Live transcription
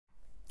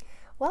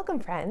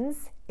Welcome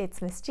friends,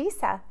 it's Miss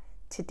Gisa.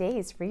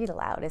 Today's read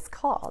aloud is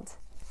called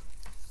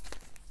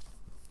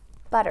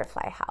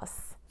Butterfly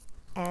House,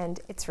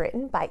 and it's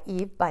written by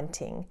Eve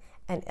Bunting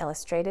and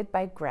illustrated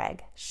by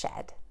Greg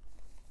Shed.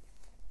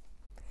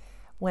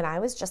 When I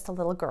was just a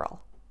little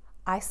girl,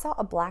 I saw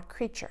a black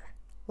creature,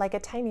 like a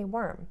tiny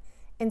worm,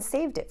 and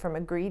saved it from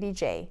a greedy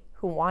jay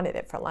who wanted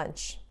it for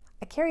lunch.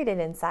 I carried it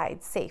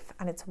inside, safe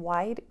on its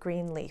wide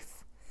green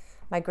leaf.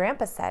 My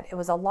grandpa said it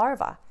was a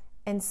larva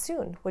and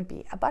soon would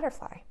be a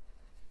butterfly.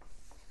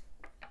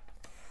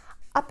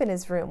 Up in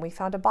his room, we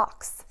found a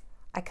box.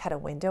 I cut a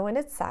window in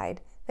its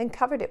side, then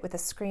covered it with a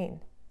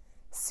screen.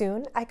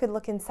 Soon I could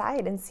look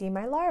inside and see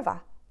my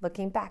larva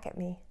looking back at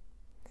me.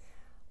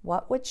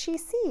 What would she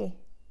see?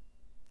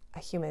 A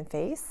human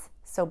face,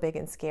 so big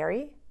and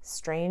scary,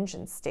 strange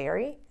and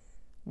starey?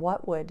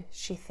 What would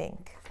she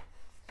think?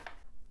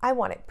 I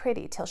want it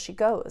pretty till she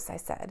goes, I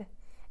said.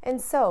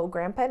 And so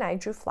Grandpa and I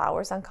drew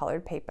flowers on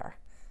colored paper.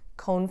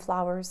 Cone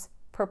flowers,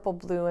 purple,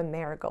 blue, and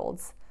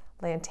marigolds,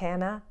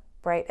 lantana,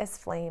 bright as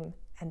flame,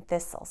 and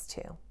thistles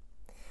too.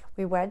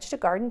 We wedged a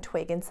garden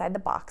twig inside the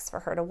box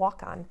for her to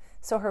walk on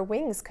so her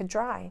wings could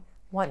dry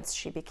once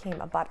she became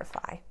a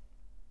butterfly.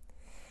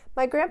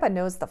 My grandpa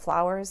knows the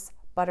flowers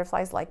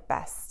butterflies like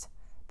best,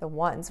 the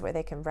ones where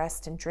they can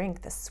rest and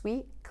drink the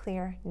sweet,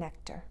 clear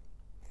nectar.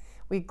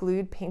 We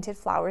glued painted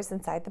flowers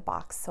inside the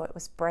box so it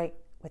was bright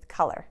with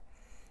color,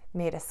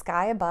 made a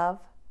sky above,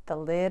 the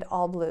lid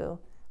all blue,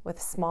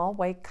 with small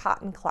white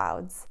cotton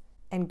clouds,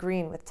 and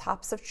green with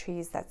tops of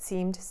trees that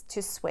seemed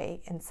to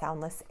sway in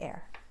soundless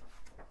air.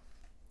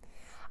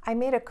 I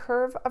made a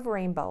curve of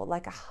rainbow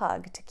like a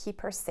hug to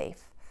keep her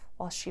safe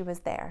while she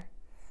was there.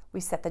 We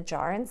set the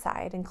jar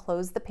inside and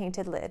closed the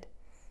painted lid.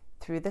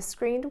 Through the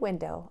screened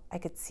window, I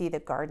could see the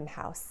garden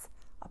house,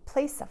 a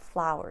place of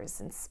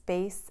flowers and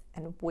space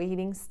and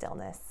waiting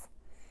stillness.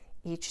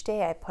 Each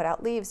day I put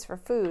out leaves for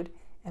food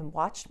and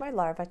watched my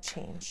larva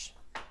change.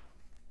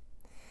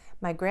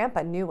 My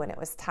grandpa knew when it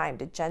was time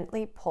to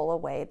gently pull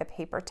away the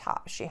paper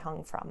top she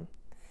hung from.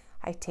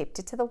 I taped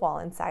it to the wall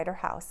inside her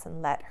house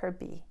and let her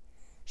be.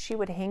 She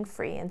would hang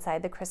free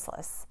inside the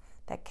chrysalis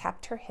that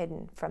kept her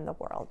hidden from the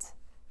world.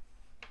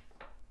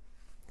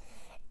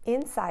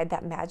 Inside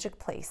that magic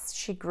place,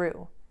 she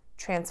grew,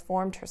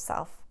 transformed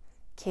herself,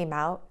 came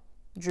out,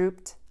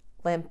 drooped,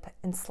 limp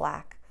and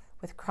slack,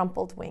 with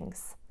crumpled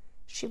wings.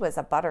 She was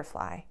a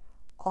butterfly,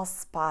 all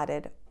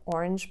spotted,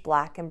 orange,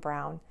 black, and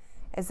brown,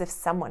 as if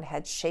someone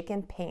had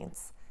shaken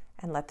paints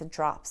and let the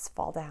drops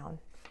fall down.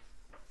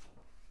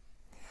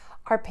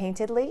 Our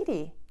painted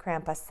lady,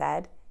 Grandpa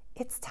said,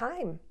 it's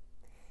time.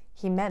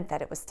 He meant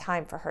that it was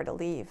time for her to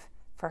leave,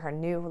 for her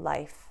new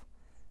life.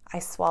 I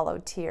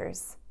swallowed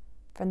tears.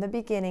 From the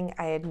beginning,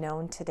 I had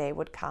known today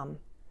would come.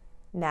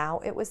 Now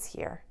it was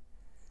here.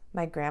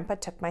 My grandpa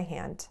took my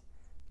hand.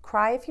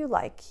 Cry if you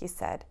like, he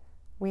said.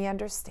 We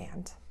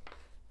understand.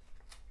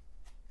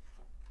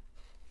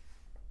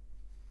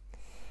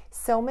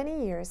 So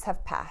many years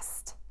have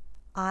passed.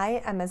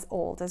 I am as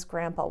old as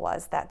Grandpa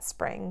was that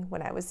spring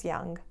when I was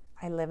young.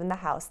 I live in the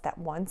house that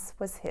once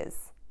was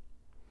his.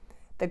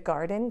 The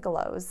garden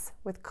glows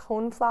with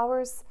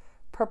coneflowers,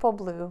 purple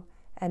blue,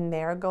 and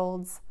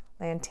marigolds,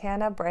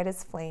 lantana bright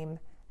as flame,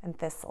 and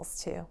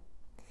thistles too.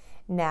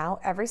 Now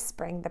every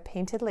spring the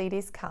painted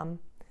ladies come.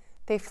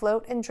 They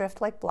float and drift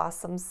like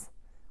blossoms.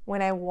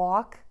 When I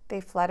walk,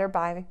 they flutter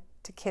by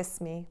to kiss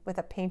me with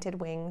a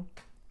painted wing.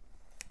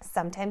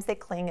 Sometimes they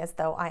cling as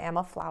though I am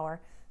a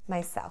flower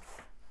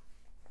myself.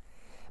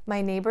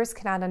 My neighbors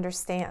cannot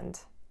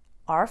understand.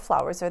 Our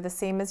flowers are the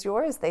same as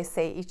yours, they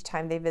say each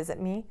time they visit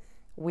me.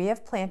 We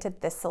have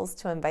planted thistles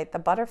to invite the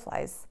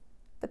butterflies,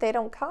 but they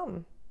don't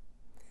come.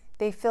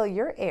 They fill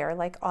your air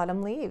like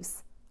autumn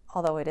leaves,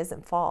 although it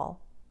isn't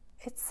fall.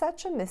 It's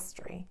such a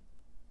mystery.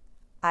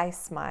 I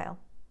smile.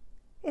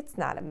 It's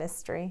not a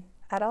mystery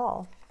at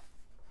all.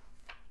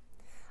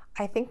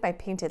 I think my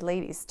painted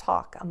ladies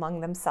talk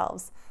among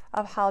themselves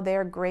of how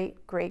their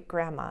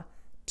great-great-grandma,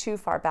 too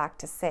far back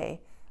to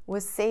say,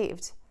 was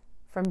saved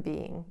from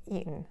being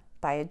eaten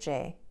by a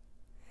jay.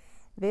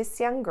 This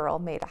young girl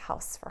made a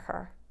house for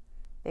her,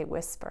 they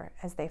whisper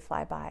as they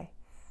fly by,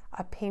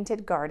 a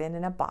painted garden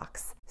in a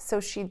box so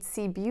she'd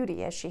see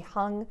beauty as she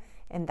hung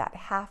in that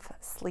half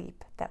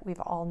sleep that we've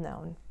all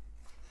known.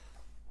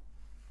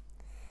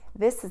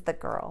 This is the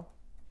girl,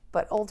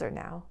 but older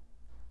now.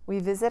 We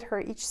visit her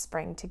each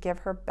spring to give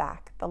her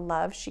back the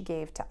love she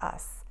gave to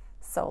us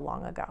so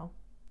long ago.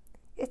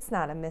 It's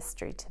not a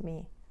mystery to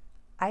me.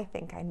 I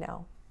think I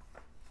know.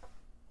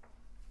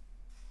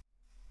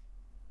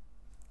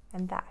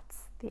 And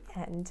that's the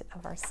end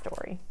of our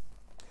story.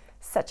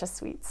 Such a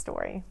sweet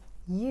story.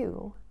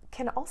 You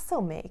can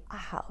also make a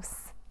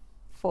house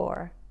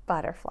for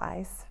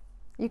butterflies.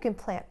 You can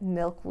plant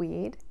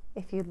milkweed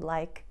if you'd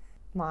like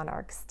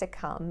monarchs to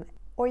come,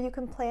 or you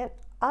can plant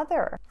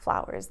other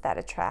flowers that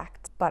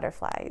attract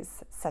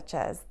butterflies, such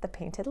as the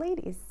painted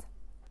ladies.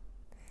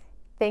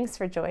 Thanks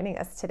for joining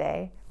us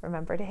today.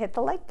 Remember to hit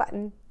the like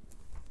button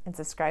and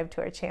subscribe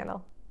to our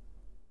channel.